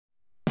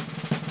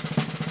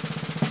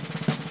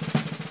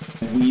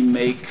we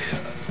make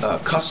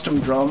custom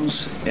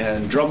drums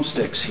and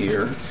drumsticks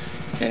here,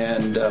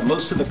 and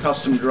most of the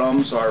custom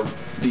drums are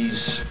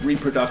these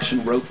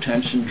reproduction rope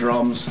tension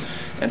drums,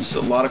 and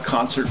so a lot of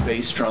concert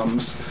bass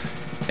drums,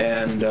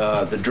 and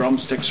the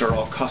drumsticks are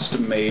all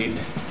custom made.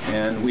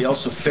 And we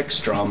also fix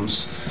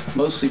drums,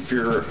 mostly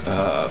for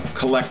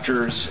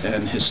collectors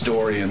and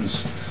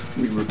historians.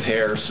 We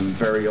repair some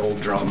very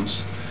old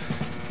drums.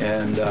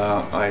 And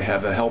I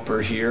have a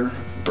helper here,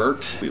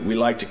 Bert. We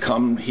like to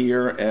come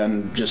here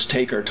and just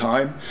take our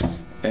time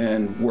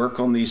and work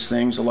on these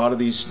things. A lot of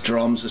these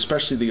drums,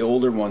 especially the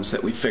older ones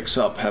that we fix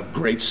up, have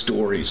great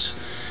stories.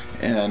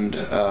 And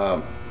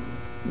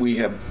we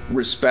have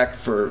respect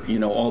for,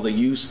 all the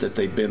use that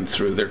they've been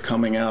through. They're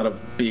coming out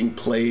of being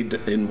played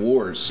in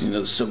wars,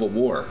 the Civil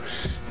War.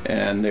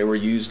 And they were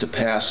used to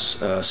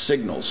pass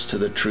signals to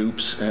the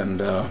troops, and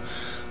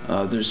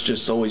there's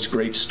just always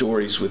great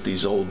stories with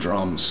these old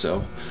drums.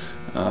 So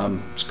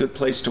it's a good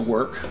place to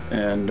work,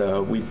 and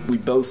we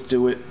both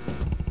do it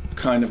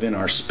kind of in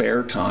our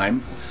spare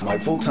time. My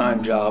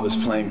full-time job is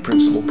playing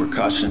principal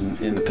percussion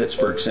in the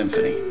Pittsburgh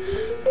Symphony,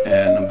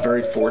 and I'm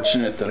very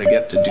fortunate that I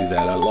get to do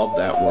that. I love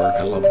that work.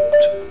 I love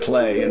to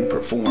play and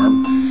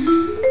perform,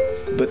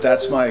 but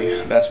that's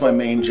my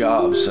main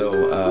job.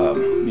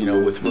 So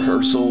with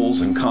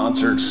rehearsals and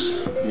concerts,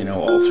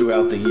 all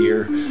throughout the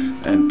year,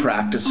 and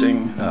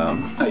practicing.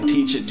 I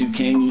teach at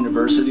Duquesne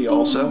University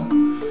also,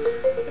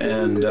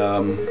 and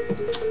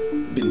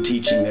been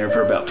teaching there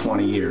for about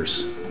 20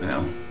 years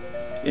now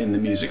in the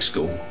music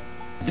school.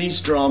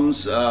 These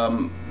drums,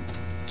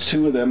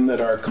 two of them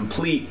that are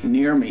complete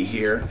near me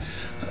here,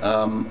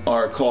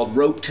 are called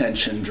rope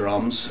tension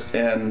drums,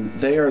 and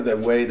they are the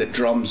way that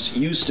drums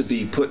used to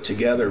be put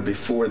together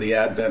before the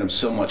advent of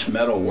so much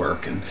metal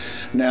work. And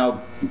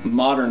now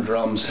modern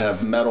drums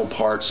have metal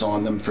parts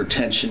on them for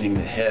tensioning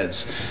the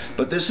heads,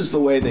 but this is the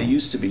way they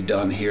used to be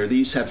done here.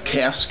 These have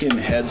calfskin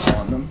heads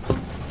on them,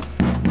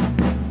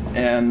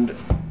 and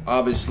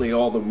obviously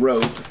all the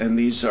rope, and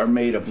these are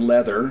made of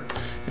leather,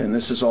 and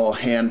this is all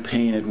hand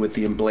painted with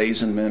the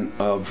emblazonment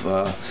of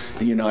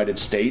the United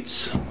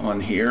States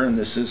on here, and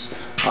this is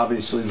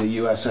obviously the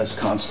USS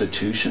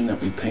Constitution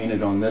that we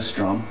painted on this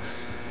drum.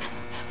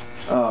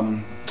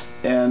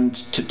 And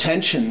to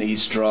tension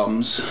these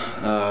drums,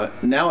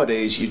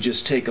 nowadays you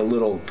just take a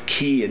little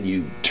key and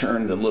you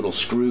turn the little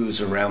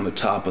screws around the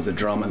top of the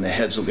drum and the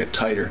heads will get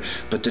tighter.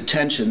 But to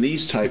tension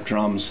these type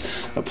drums,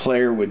 a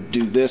player would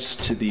do this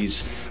to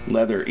these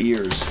leather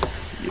ears.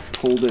 You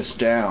pull this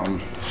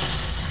down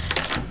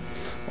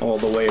all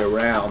the way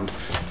around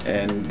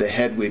and the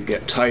head would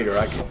get tighter.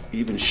 I could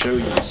even show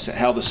you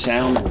how the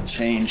sound will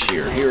change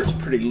here. Here it's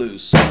pretty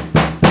loose.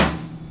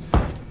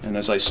 And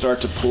as I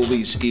start to pull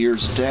these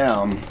ears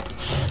down,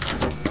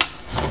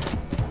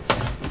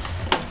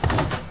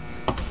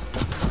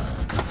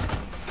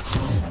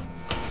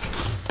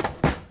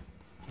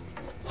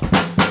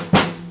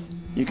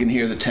 you can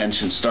hear the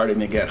tension starting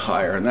to get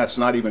higher, and that's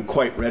not even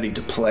quite ready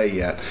to play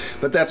yet.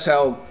 But that's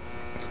how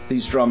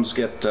these drums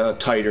get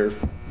tighter,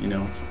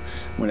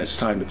 when it's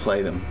time to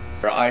play them.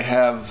 I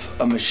have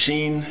a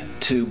machine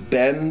to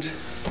bend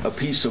a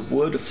piece of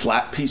wood, a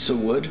flat piece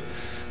of wood.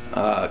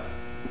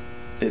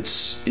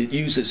 It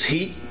uses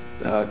heat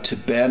to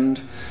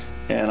bend,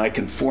 and I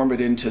can form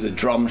it into the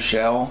drum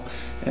shell,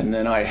 and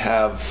then I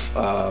have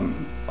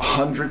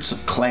hundreds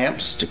of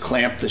clamps to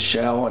clamp the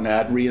shell and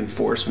add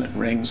reinforcement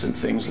rings and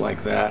things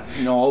like that.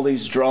 All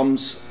these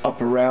drums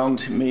up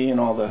around me and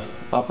all the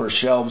upper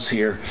shelves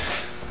here,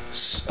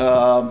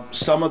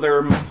 some of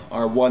them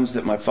are ones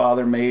that my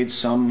father made,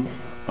 some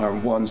are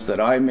ones that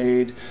I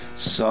made,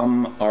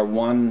 some are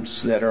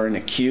ones that are in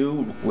a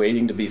queue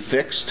waiting to be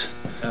fixed.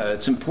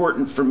 It's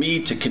important for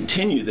me to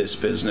continue this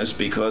business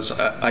because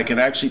I can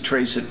actually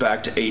trace it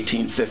back to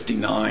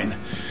 1859.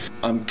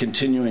 I'm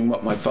continuing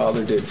what my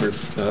father did for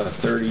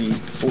 30,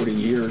 40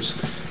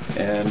 years,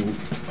 and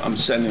I'm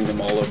sending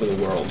them all over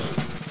the world.